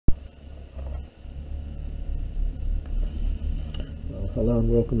Hello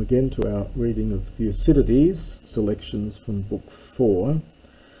and welcome again to our reading of Thucydides, selections from Book 4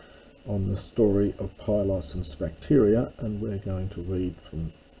 on the story of Pylos and Sphacteria, and we're going to read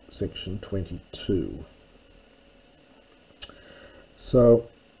from section 22. So,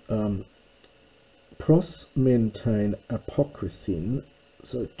 pros maintain apocrisyn,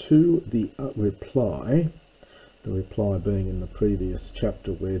 so to the reply being in the previous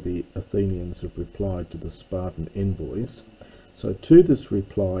chapter where the Athenians have replied to the Spartan envoys. So to this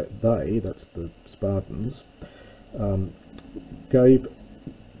reply, they, that's the Spartans, gave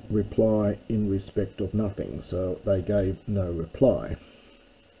reply in respect of nothing. So they gave no reply.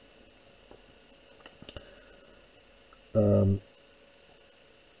 But,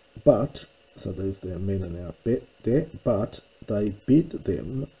 so there's their men in our debt, but they bid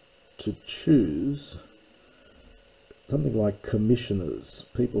them to choose something like commissioners,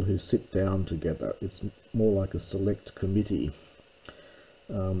 people who sit down together. It's more like a select committee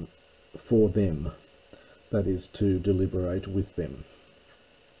for them, that is, to deliberate with them.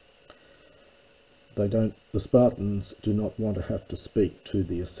 The Spartans do not want to have to speak to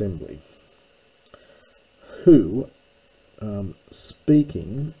the assembly, who,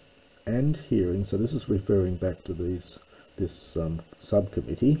 speaking and hearing, so this is referring back to this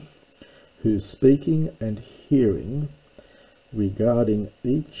subcommittee, who speaking and hearing regarding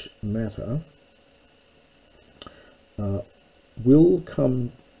each matter will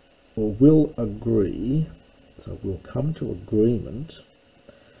come or will agree, so will come to agreement,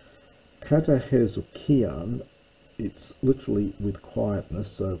 kata Kleon, it's literally with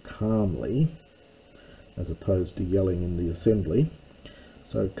quietness, so calmly, as opposed to yelling in the assembly,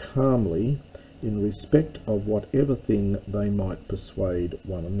 so calmly in respect of whatever thing they might persuade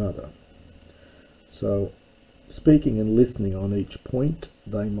one another. So speaking and listening on each point,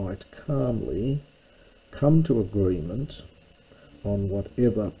 they might calmly come to agreement on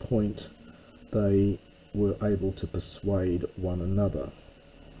whatever point they were able to persuade one another.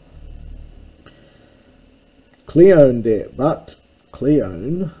 Kleon de, but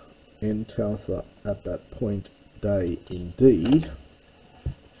Kleon en tautha at that point day indeed.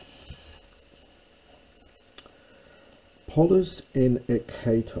 Polus en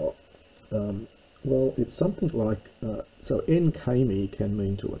ekato. Well, it's something like, so en kami can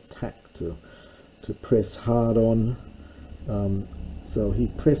mean to attack, to press hard on. So he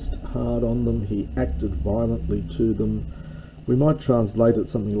pressed hard on them, he acted violently to them. We might translate it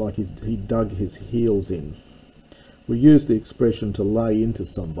something like he dug his heels in. We use the expression to lay into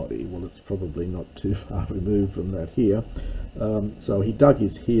somebody. Well, it's probably not too far removed from that here. So he dug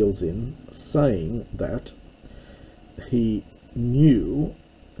his heels in, saying that he knew,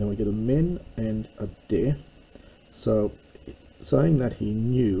 and we get a men and a de, so saying that he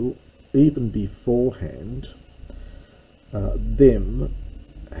knew even beforehand them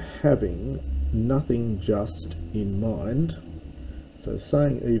having nothing just in mind. So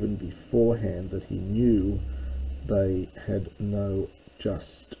saying even beforehand that he knew they had no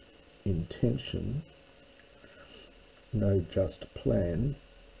just intention, no just plan,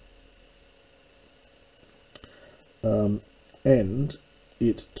 and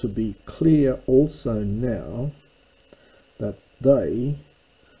it to be clear also now that they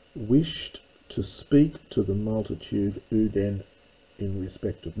wished to speak to the multitude uden in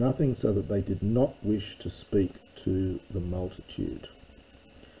respect of nothing, so that they did not wish to speak to the multitude.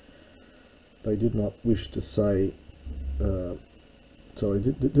 They did not wish to say,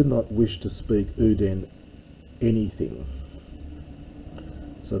 did not wish to speak uden anything.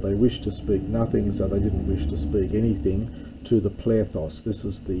 So they wished to speak nothing, so they didn't wish to speak anything to the plethos. This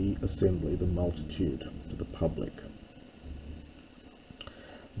is the assembly, the multitude, to the public.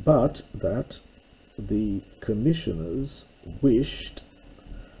 But that the commissioners wished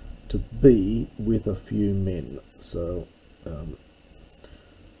to be with a few men. So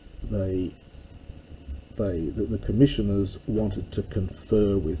the commissioners wanted to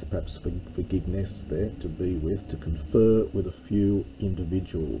confer with, perhaps forgiveness there, to be with, to confer with a few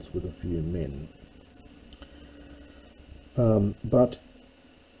individuals, with a few men. But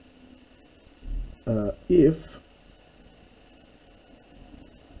if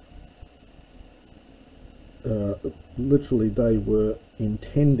literally they were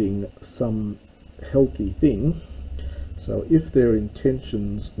intending some healthy thing, so if their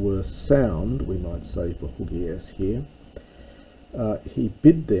intentions were sound, we might say for Hugias here, he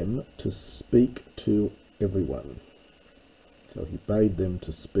bid them to speak to everyone. So he bade them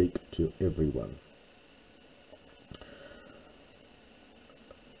to speak to everyone.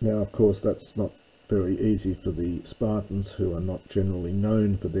 Now, of course, that's not very easy for the Spartans, who are not generally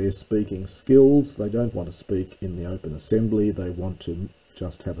known for their speaking skills. They don't want to speak in the open assembly. They want to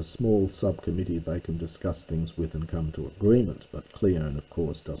just have a small subcommittee they can discuss things with and come to agreement. But Kleon, of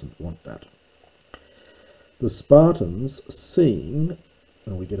course, doesn't want that. The Spartans, seeing,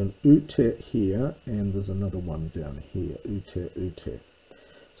 and we get an ute here, and there's another one down here, ute.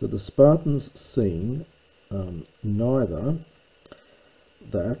 So the Spartans, seeing neither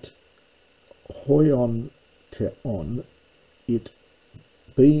that hoion teon, it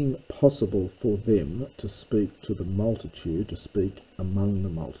being possible for them to speak to the multitude, to speak among the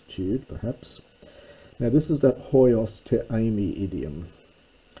multitude, perhaps. Now this is that hoios te ami idiom.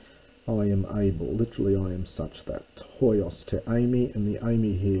 I am able, literally I am such that. Hoios te ami, and the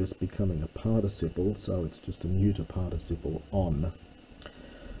ami here is becoming a participle, so it's just a neuter participle on.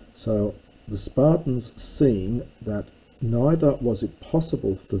 So the Spartans, seeing that neither was it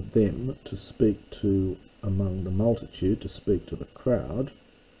possible for them to speak to among the multitude, to speak to the crowd,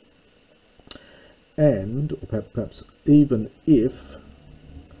 and or perhaps even if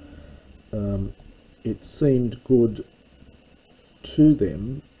it seemed good to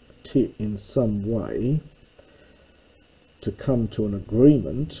them in some way to come to an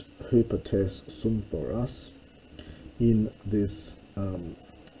agreement, hypotes symphoras, in this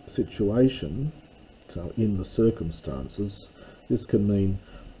situation, so in the circumstances. This can mean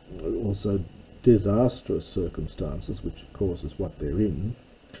also disastrous circumstances, which of course is what they're in.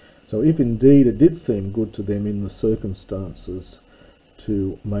 So if indeed it did seem good to them in the circumstances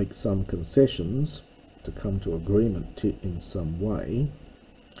to make some concessions, to come to agreement in some way.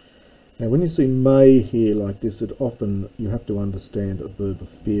 Now when you see may here like this, it often, you have to understand a verb of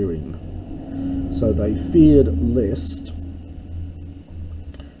fearing. So they feared lest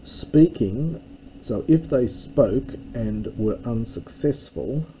speaking, so if they spoke and were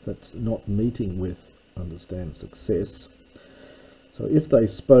unsuccessful, that's not meeting with, understand, success. So if they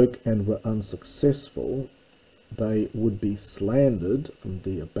spoke and were unsuccessful, they would be slandered, from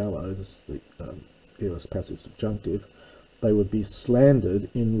diaballo, this is the aorist passive subjunctive, they would be slandered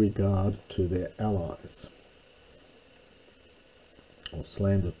in regard to their allies, or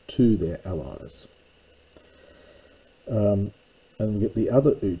slandered to their allies. And we get the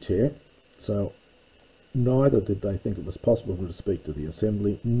other ute, so neither did they think it was possible for them to speak to the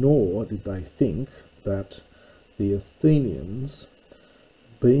assembly, nor did they think that the Athenians,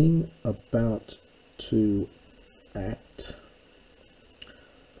 being about to act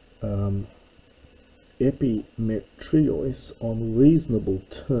epimetrios, on reasonable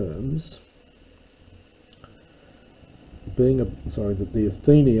terms, that the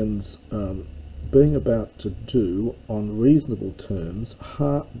Athenians being about to do on reasonable terms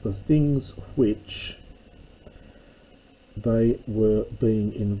the things which they were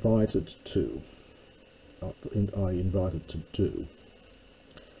being invited to, invited to do.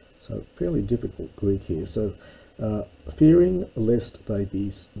 So fairly difficult Greek here. So fearing lest they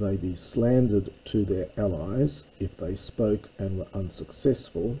be slandered to their allies if they spoke and were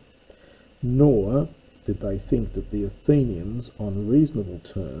unsuccessful, nor did they think that the Athenians on reasonable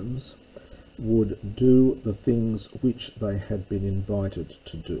terms would do the things which they had been invited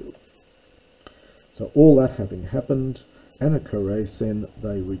to do. So all that having happened, anakaresen,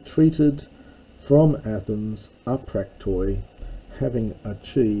 they retreated from Athens apraktoi, having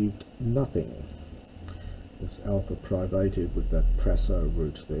achieved nothing. This alpha privative with that prasso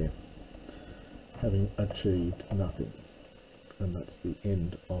root there, having achieved nothing. And that's the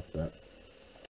end of that